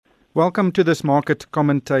Welcome to this Market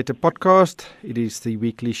Commentator podcast. It is the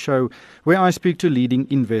weekly show where I speak to leading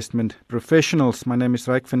investment professionals. My name is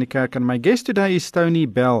Ryk van die Kerk and my guest today is Tony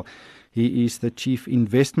Bell. He is the Chief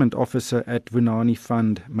Investment Officer at Vunani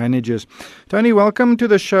Fund Managers. Tony, welcome to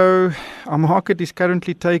the show. Our market is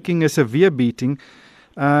currently taking a severe beating.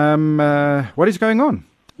 What is going on?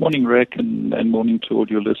 Morning, Rick, and morning to all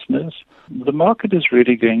your listeners. The market is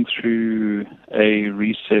really going through a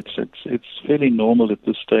reset. It's fairly normal at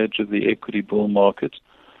this stage of the equity bull market.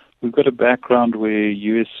 We've got a background where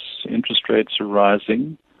U.S. interest rates are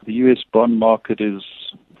rising. The U.S. bond market is,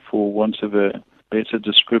 for want of a better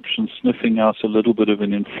description, sniffing out a little bit of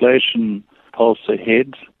an inflation pulse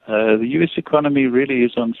ahead. The U.S. economy really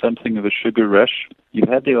is on something of a sugar rush. You've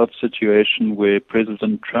had the odd situation where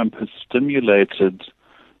President Trump has stimulated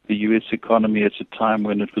the U.S. economy at a time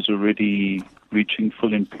when it was already reaching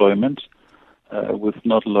full employment, with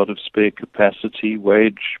not a lot of spare capacity.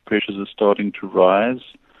 Wage pressures are starting to rise.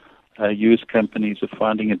 U.S. companies are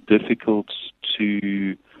finding it difficult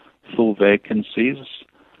to fill vacancies.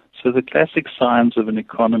 So the classic signs of an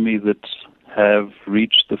economy that have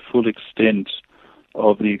reached the full extent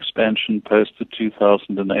of the expansion post the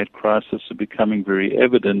 2008 crisis are becoming very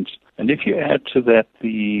evident. And if you add to that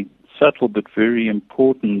the subtle but very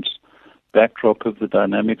important backdrop of the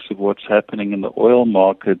dynamics of what's happening in the oil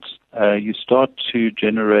markets, you start to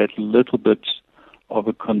generate a little bit of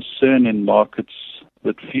a concern in markets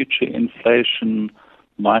that future inflation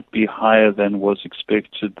might be higher than was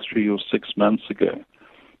expected 3 or 6 months ago.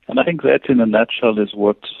 And I think that in a nutshell is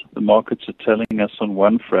what the markets are telling us on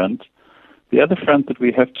one front. The other front that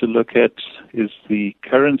we have to look at is the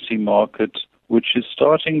currency market, which is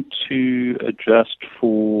starting to adjust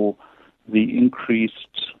for the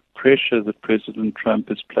increased pressure that President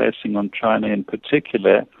Trump is placing on China in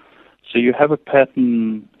particular. So you have a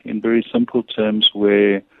pattern in very simple terms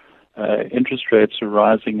where interest rates are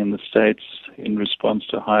rising in the States in response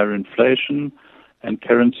to higher inflation, and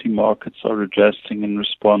currency markets are adjusting in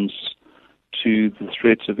response to the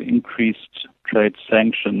threat of increased trade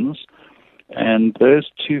sanctions. And those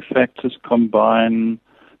two factors combine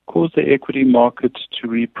cause the equity markets to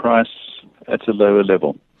reprice at a lower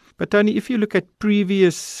level. But Tony, if you look at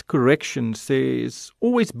previous corrections, there's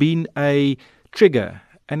always been a trigger,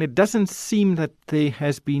 and it doesn't seem that there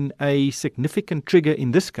has been a significant trigger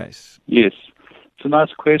in this case. Yes, it's a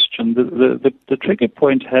nice question. The trigger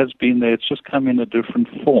point has been there. It's just come in a different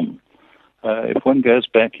form. If one goes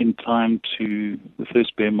back in time to the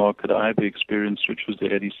first bear market I ever experienced, which was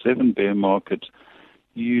the 87 bear market,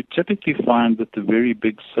 you typically find that the very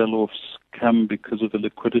big sell-offs come because of a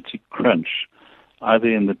liquidity crunch, either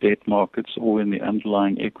in the debt markets or in the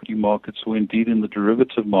underlying equity markets or indeed in the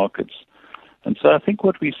derivative markets. And so I think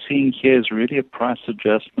what we're seeing here is really a price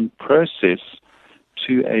adjustment process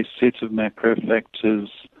to a set of macro factors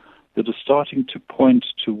that are starting to point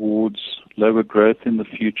towards lower growth in the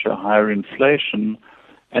future, higher inflation.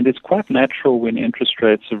 And it's quite natural when interest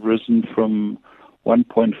rates have risen from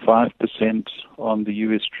 1.5% on the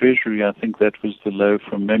U.S. Treasury, I think that was the low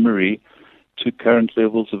from memory, to current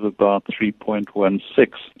levels of about 3.16,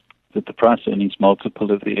 that the price earnings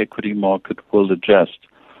multiple of the equity market will adjust.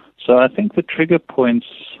 So I think the trigger points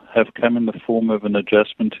have come in the form of an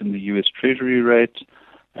adjustment in the U.S. Treasury rate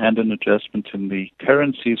and an adjustment in the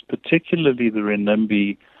currencies, particularly the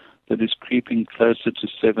renminbi, that is creeping closer to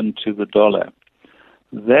 7 to the dollar.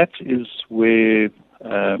 That is where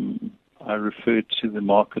I refer to the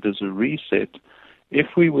market as a reset.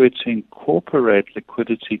 If we were to incorporate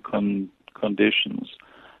liquidity conditions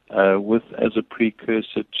with as a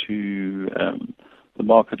precursor to the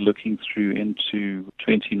market looking through into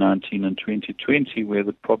 2019 and 2020, where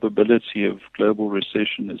the probability of global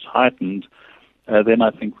recession is heightened, then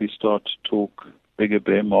I think we start to talk bigger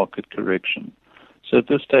bear market correction. So at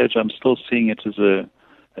this stage, I'm still seeing it as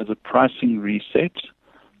a pricing reset.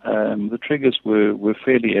 The triggers were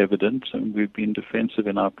fairly evident, and we've been defensive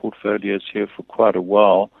in our portfolios here for quite a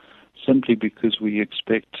while, simply because we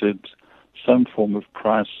expected some form of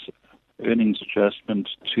price earnings adjustment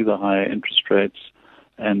to the higher interest rates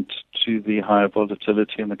and to the higher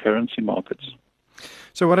volatility in the currency markets.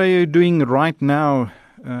 So what are you doing right now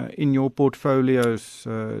in your portfolios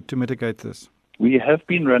to mitigate this? We have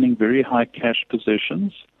been running very high cash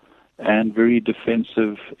positions and very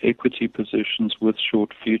defensive equity positions with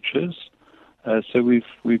short futures. So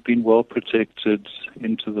we've been well protected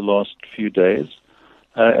into the last few days.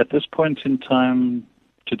 At this point in time,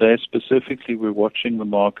 today specifically, we're watching the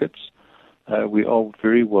markets. We are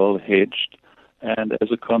very well hedged, and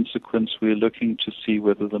as a consequence, we're looking to see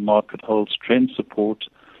whether the market holds trend support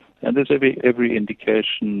And there's every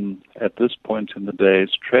indication at this point in the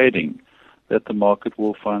day's trading that the market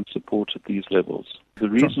will find support at these levels. The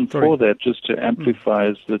reason for that, just to amplify,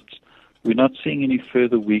 is that we're not seeing any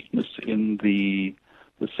further weakness in the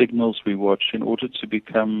signals we watch. In order to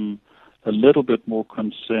become a little bit more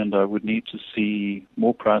concerned, I would need to see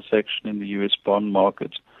more price action in the U.S. bond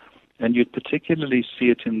market. And you'd particularly see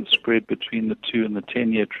it in the spread between the 2 and the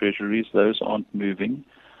 10-year treasuries. Those aren't moving.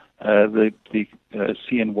 The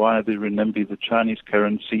CNY, the renminbi, the Chinese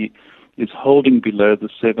currency, is holding below the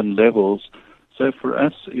 7 levels. So for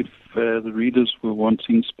us, if the readers were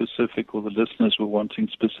wanting specific, or the listeners were wanting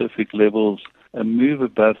specific levels, a move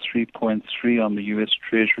above 3.3 on the U.S.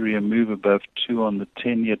 Treasury, a move above 2 on the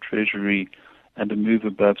 10-year Treasury, and a move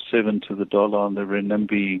above 7 to the dollar on the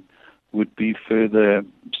renminbi would be further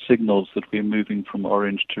signals that we're moving from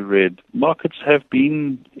orange to red. Markets have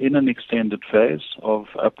been in an extended phase of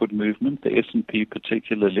upward movement, the S&P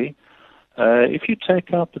particularly. If you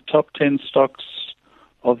take out the top 10 stocks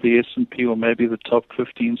of the S&P, or maybe the top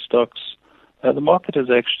 15 stocks, the market has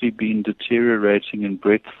actually been deteriorating in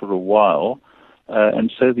breadth for a while.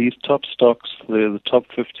 And so these top stocks, the top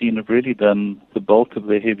 15, have really done the bulk of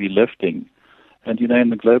the heavy lifting. And, in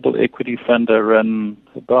the global equity fund I run,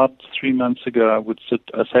 about 3 months ago,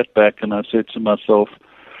 I sat back and I said to myself,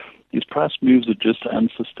 these price moves are just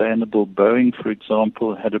unsustainable. Boeing, for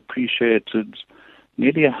example, had appreciated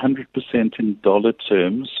nearly 100% in dollar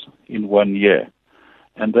terms in 1 year.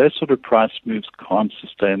 And those sort of price moves can't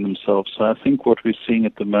sustain themselves. So I think what we're seeing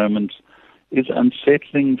at the moment is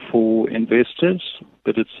unsettling for investors,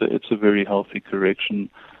 but it's a very healthy correction,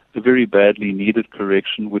 a very badly needed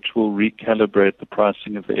correction, which will recalibrate the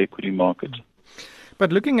pricing of the equity market.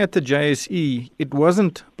 But looking at the JSE, it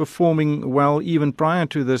wasn't performing well even prior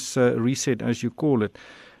to this reset, as you call it.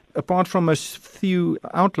 Apart from a few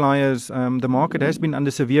outliers, the market has been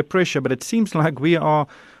under severe pressure, but it seems like we are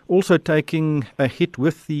also taking a hit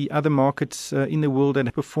with the other markets in the world that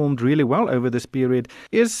have performed really well over this period.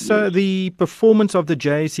 Is the performance of the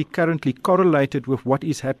JSE currently correlated with what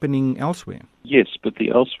is happening elsewhere? Yes, but the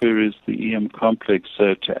elsewhere is the EM complex.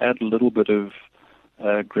 So to add a little bit of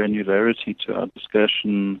granularity to our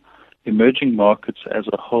discussion, emerging markets as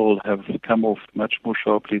a whole have come off much more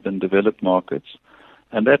sharply than developed markets.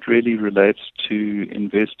 And that really relates to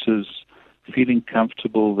investors feeling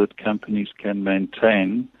comfortable that companies can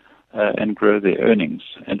maintain and grow their earnings.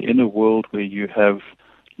 And in a world where you have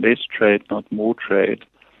less trade, not more trade,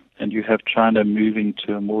 and you have China moving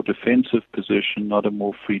to a more defensive position, not a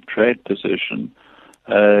more free trade position,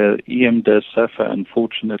 EM does suffer,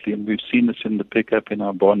 unfortunately, and we've seen this in the pickup in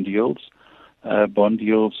our bond yields. Bond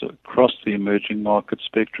yields across the emerging market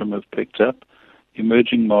spectrum have picked up.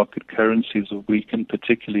 Emerging market currencies have weakened,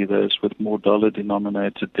 particularly those with more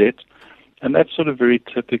dollar-denominated debt. And that's sort of very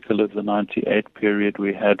typical of the 98 period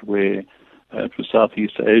we had where it was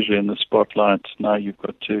Southeast Asia in the spotlight. Now you've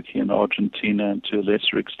got Turkey and Argentina, and to a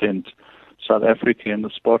lesser extent, South Africa in the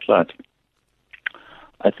spotlight.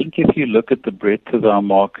 I think if you look at the breadth of our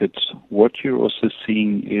markets, what you're also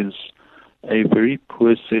seeing is a very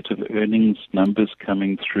poor set of earnings numbers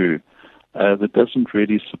coming through that doesn't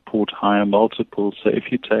really support higher multiples. So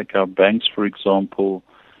if you take our banks, for example,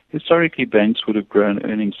 historically banks would have grown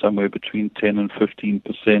earnings somewhere between 10 and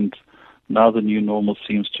 15%. Now the new normal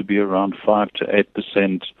seems to be around 5 to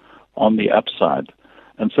 8% on the upside.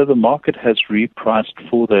 And so the market has repriced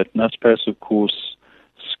for that. Naspers, of course,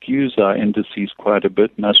 skews our indices quite a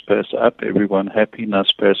bit. Naspers up, everyone happy.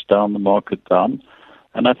 Naspers down, the market down.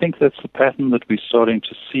 And I think that's the pattern that we're starting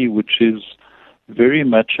to see, which is very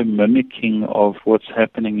much a mimicking of what's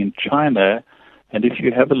happening in China. And if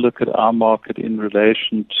you have a look at our market in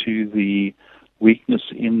relation to the weakness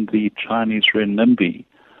in the Chinese renminbi,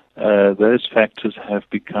 those factors have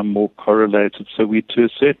become more correlated. So we, to a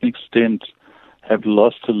certain extent, have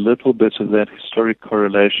lost a little bit of that historic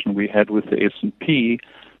correlation we had with the S&P,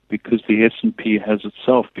 because the S&P has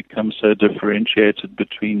itself become so differentiated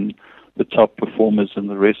between the top performers and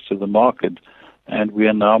the rest of the market. And we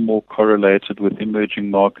are now more correlated with emerging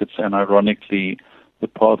markets and, ironically, the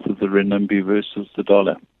path of the renminbi versus the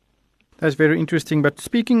dollar. That's very interesting. But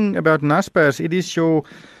speaking about Naspers, it is your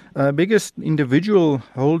biggest individual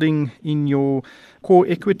holding in your core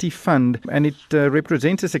equity fund, and it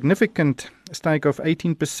represents a significant stake of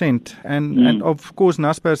 18%. And of course,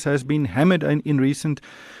 Naspers has been hammered in recent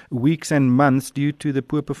weeks and months due to the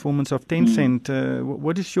poor performance of Tencent.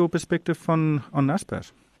 What is your perspective on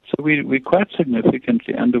Naspers? So we're quite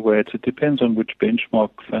significantly underweight. It depends on which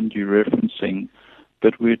benchmark fund you're referencing.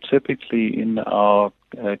 But we're typically in our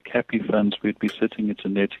CAPI funds, we'd be sitting at a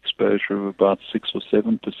net exposure of about 6 or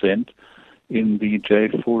 7%. in the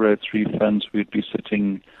J403 funds, we'd be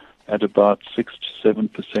sitting at about 6 to 7%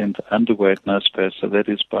 underweight Naspers, so that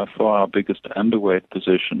is by far our biggest underweight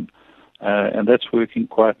position. And that's working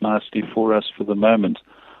quite nicely for us for the moment.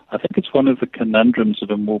 I think it's one of the conundrums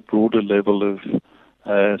at a more broader level of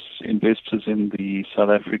investors in the South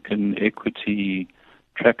African equity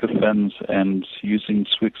tracker funds and using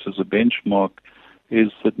SWIX as a benchmark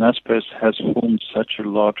is that Naspers has formed such a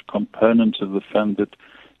large component of the fund that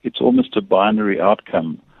it's almost a binary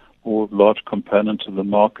outcome, or large component of the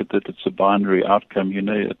market that it's a binary outcome. You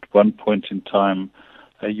know, at one point in time,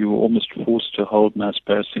 you were almost forced to hold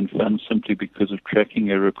Naspers in funds simply because of tracking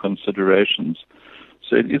error considerations.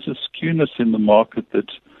 So it is a skewness in the market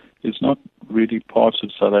that is not really part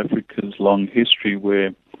of South Africa's long history,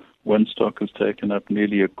 where one stock has taken up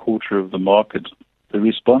nearly a quarter of the market. The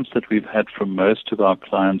response that we've had from most of our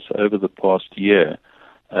clients over the past year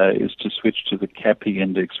is to switch to the CAPI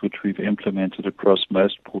index, which we've implemented across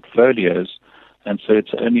most portfolios. And so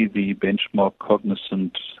it's only the benchmark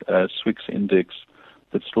cognizant SWIX index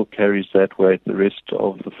that still carries that weight. The rest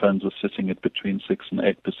of the funds are sitting at between 6 and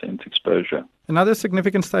 8% exposure. Another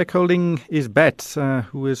significant stakeholding is BATS,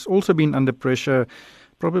 who has also been under pressure,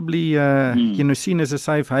 probably seen as a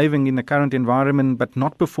safe haven in the current environment, but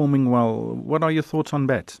not performing well. What are your thoughts on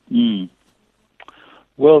BATS?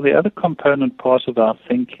 Well, the other component part of our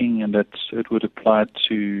thinking, and that it would apply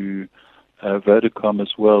to Vodacom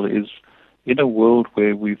as well, is in a world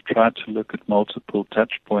where we've tried to look at multiple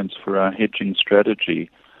touch points for our hedging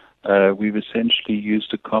strategy, we've essentially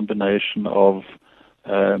used a combination of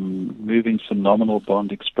moving some nominal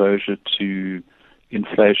bond exposure to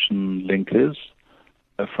inflation linkers.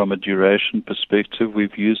 From a duration perspective,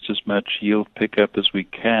 we've used as much yield pickup as we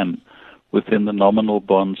can within the nominal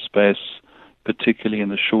bond space, particularly in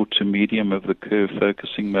the short to medium of the curve,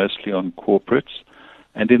 focusing mostly on corporates.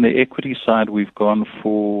 And in the equity side, we've gone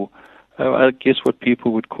for, I guess, what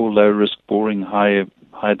people would call low-risk, boring, high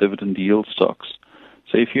dividend yield stocks.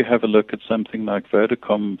 So if you have a look at something like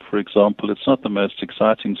Vodacom, for example, it's not the most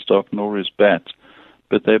exciting stock, nor is BAT,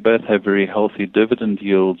 but they both have very healthy dividend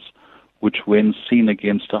yields, which when seen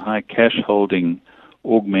against a high cash holding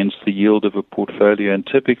augments the yield of a portfolio. And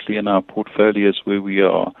typically in our portfolios where we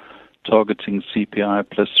are targeting CPI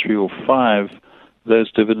plus 3 or 5,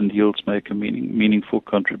 those dividend yields make a meaningful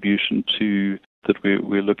contribution to that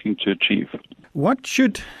we're looking to achieve. What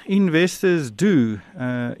should investors do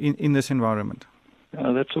in this environment?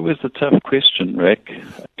 That's always a tough question, Rick.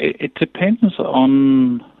 It depends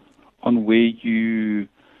on where you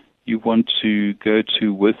want to go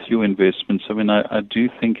to with your investments. I mean, I do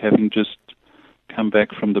think, having just come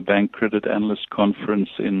back from the Bank Credit Analyst Conference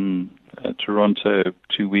in Toronto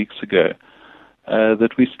 2 weeks ago,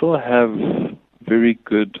 that we still have very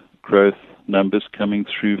good growth numbers coming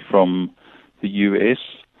through from the U.S.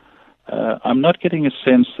 I'm not getting a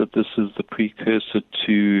sense that this is the precursor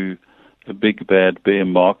to a big bad bear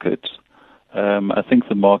market. I think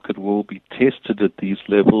the market will be tested at these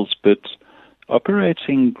levels, but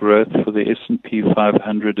operating growth for the S&P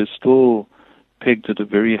 500 is still pegged at a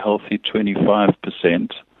very healthy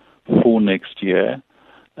 25% for next year.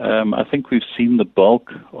 I think we've seen the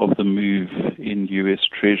bulk of the move in U.S.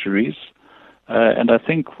 Treasuries. And I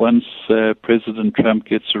think once President Trump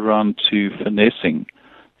gets around to finessing,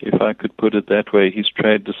 if I could put it that way, his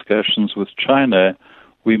trade discussions with China,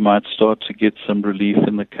 we might start to get some relief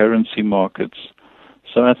in the currency markets.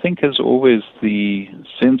 So I think, as always, the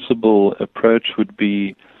sensible approach would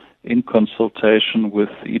be, in consultation with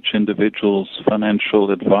each individual's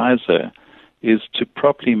financial advisor, is to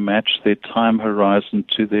properly match their time horizon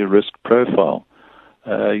to their risk profile.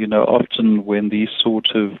 Often when these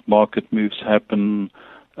sort of market moves happen,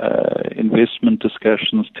 investment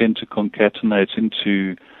discussions tend to concatenate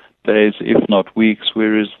into days, if not weeks,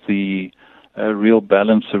 whereas the real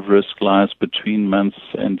balance of risk lies between months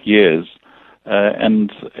and years.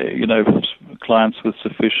 Clients with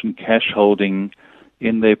sufficient cash holding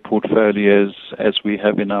in their portfolios, as we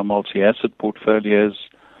have in our multi-asset portfolios,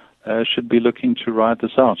 should be looking to ride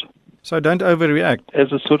this out. So don't overreact.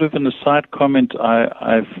 As a sort of an aside comment,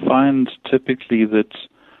 I find typically that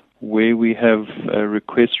where we have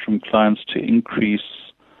requests from clients to increase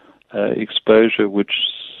exposure, which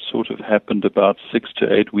sort of happened about 6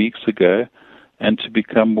 to 8 weeks ago, and to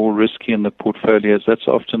become more risky in the portfolios, that's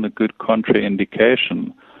often a good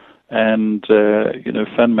contraindication. And,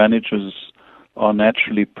 fund managers are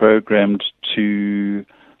naturally programmed to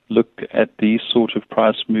look at these sort of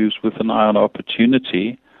price moves with an eye on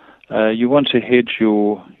opportunity. You want to hedge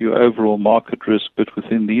your overall market risk, but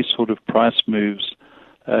within these sort of price moves,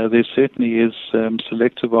 there certainly is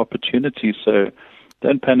selective opportunity. So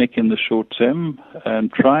don't panic in the short term,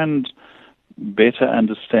 and try and better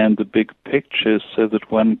understand the big picture so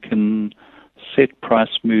that one can set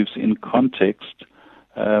price moves in context.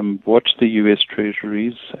 Watch the U.S.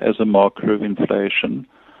 Treasuries as a marker of inflation.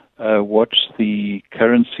 Watch the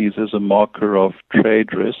currencies as a marker of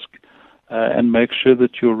trade risk, and make sure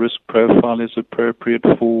that your risk profile is appropriate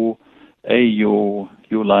for your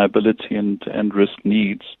liability and risk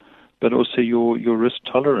needs, but also your risk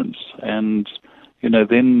tolerance. And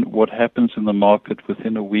then what happens in the market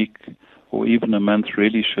within a week or even a month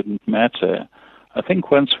really shouldn't matter. I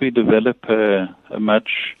think once we develop a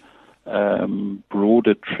much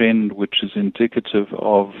broader trend which is indicative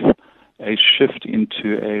of a shift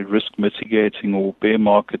into a risk mitigating or bear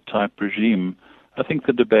market type regime, I think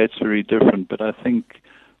the debate's very different, but I think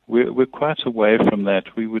we're quite away from that.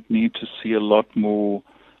 We would need to see a lot more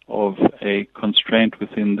of a constraint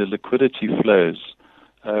within the liquidity flows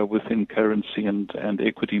within currency and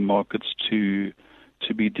equity markets to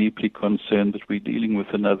be deeply concerned that we're dealing with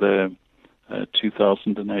another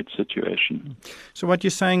 2008 situation. So what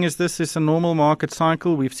you're saying is this is a normal market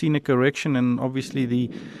cycle. We've seen a correction, and obviously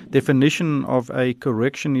the definition of a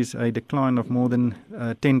correction is a decline of more than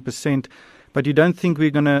 10%. But you don't think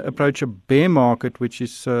we're going to approach a bear market, which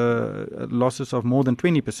is losses of more than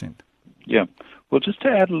 20%? Yeah. Well, just to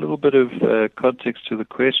add a little bit of context to the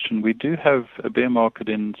question, we do have a bear market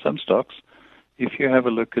in some stocks. If you have a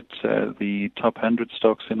look at the top 100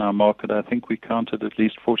 stocks in our market, I think we counted at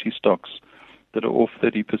least 40 stocks that are off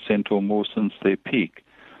 30% or more since their peak.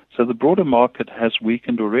 So the broader market has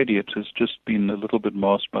weakened already. It has just been a little bit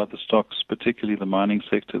masked by the stocks, particularly the mining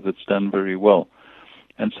sector, that's done very well.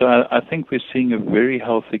 And so I think we're seeing a very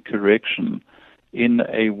healthy correction in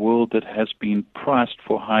a world that has been priced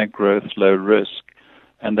for high growth, low risk,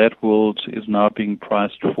 and that world is now being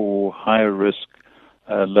priced for higher risk,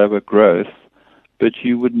 lower growth. But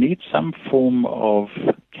you would need some form of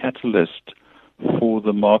catalyst for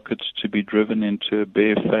the markets to be driven into a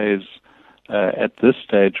bear phase at this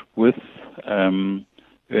stage, with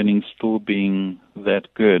earnings still being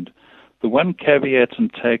that good. The one caveat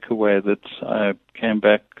and takeaway that I came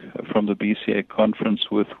back from the BCA conference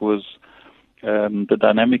with was the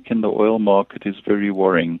dynamic in the oil market is very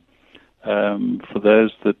worrying. For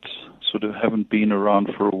those that sort of haven't been around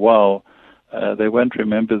for a while, they won't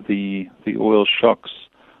remember the oil shocks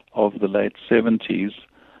of the late 70s.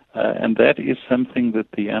 And that is something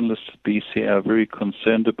that the analysts at BCA are very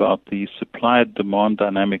concerned about. The supply-demand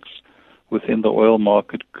dynamics within the oil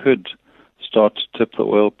market could start to tip the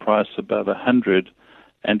oil price above 100.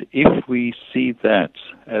 And if we see that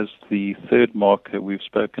as the third marker we've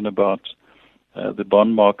spoken about, the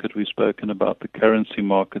bond market we've spoken about, the currency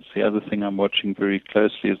markets, the other thing I'm watching very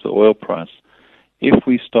closely is the oil price. If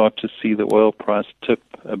we start to see the oil price tip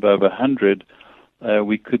above 100,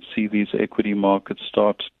 we could see these equity markets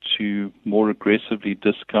start to more aggressively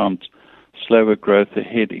discount slower growth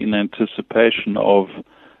ahead in anticipation of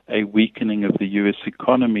a weakening of the U.S.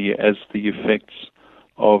 economy as the effects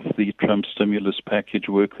of the Trump stimulus package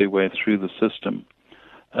work their way through the system.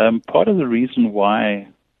 Part of the reason why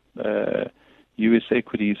U.S.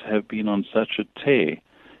 equities have been on such a tear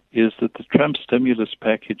is that the Trump stimulus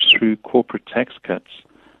package, through corporate tax cuts,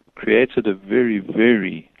 created a very,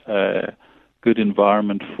 very good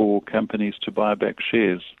environment for companies to buy back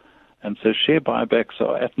shares. And so share buybacks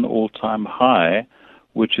are at an all-time high,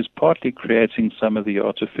 which is partly creating some of the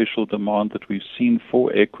artificial demand that we've seen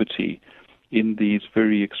for equity in these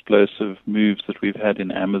very explosive moves that we've had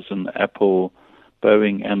in Amazon, Apple,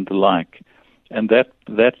 Boeing, and the like. And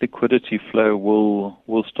that liquidity flow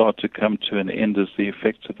will start to come to an end as the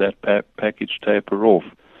effects of that package taper off.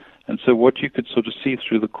 And so what you could sort of see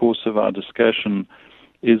through the course of our discussion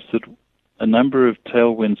is that a number of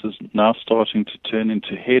tailwinds is now starting to turn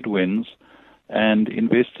into headwinds, and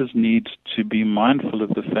investors need to be mindful of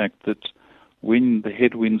the fact that when the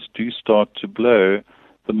headwinds do start to blow,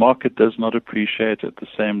 the market does not appreciate at the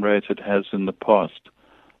same rate it has in the past.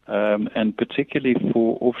 And particularly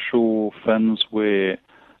for offshore funds where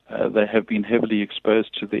they have been heavily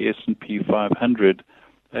exposed to the S&P 500,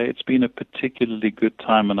 it's been a particularly good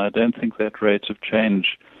time, and I don't think that rate of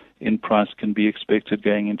change in price can be expected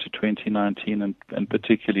going into 2019 and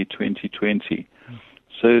particularly 2020.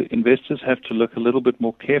 So investors have to look a little bit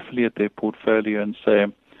more carefully at their portfolio and say,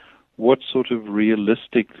 what sort of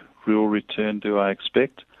realistic real return do I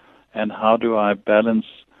expect, and how do I balance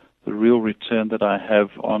the real return that I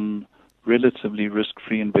have on relatively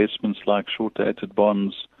risk-free investments like short-dated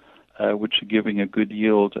bonds, which are giving a good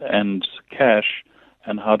yield, and cash,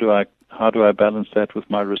 and how do I balance that with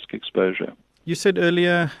my risk exposure? You said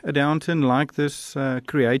earlier a downturn like this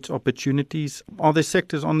creates opportunities. Are there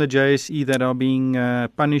sectors on the JSE that are being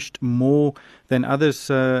punished more than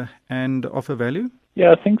others and offer value?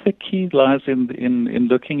 Yeah, I think the key lies in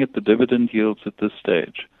looking at the dividend yields at this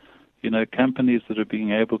stage. Companies that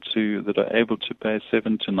are able to pay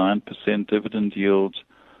 7 to 9% dividend yields,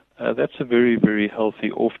 that's a very, very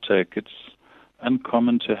healthy offtake. It's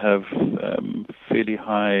uncommon to have fairly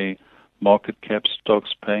high market cap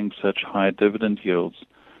stocks paying such high dividend yields.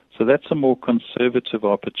 So that's a more conservative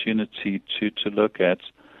opportunity to look at.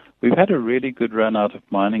 We've had a really good run out of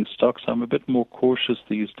mining stocks. I'm a bit more cautious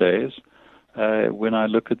these days. When I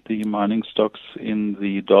look at the mining stocks in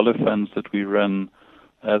the dollar funds that we run,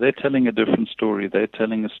 they're telling a different story. They're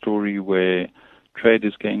telling a story where trade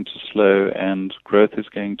is going to slow and growth is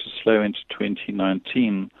going to slow into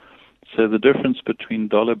 2019. So the difference between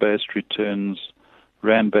dollar-based returns,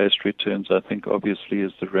 rand-based returns, I think obviously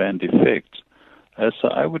is the rand effect. So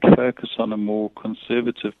I would focus on a more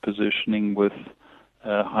conservative positioning with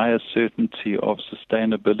higher certainty of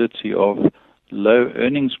sustainability of low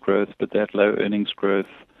earnings growth, but that low earnings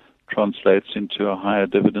growth translates into a higher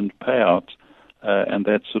dividend payout, and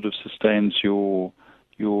that sort of sustains your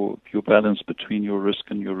balance between your risk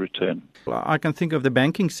and your return. Well, I can think of the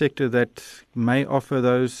banking sector that may offer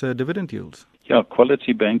those dividend yields. Yeah,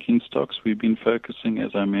 quality banking stocks. We've been focusing,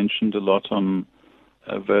 as I mentioned, a lot on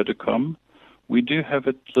Vodacom. We do have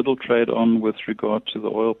a little trade on with regard to the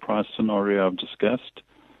oil price scenario I've discussed,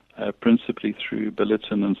 principally through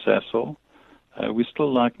Billiton and Sasol. We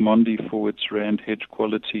still like Mondi for its rand hedge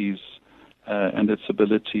qualities and its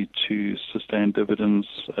ability to sustain dividends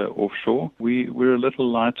offshore. We're a little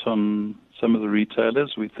light on some of the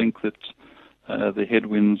retailers. We think that the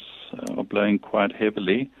headwinds are blowing quite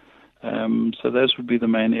heavily. So those would be the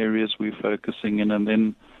main areas we're focusing in. And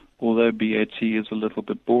then, although BAT is a little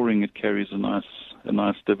bit boring, it carries a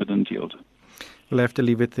nice dividend yield. We'll have to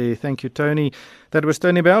leave it there. Thank you, Tony. That was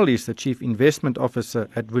Tony Bell. He's the Chief Investment Officer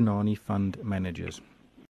at Vunani Fund Managers.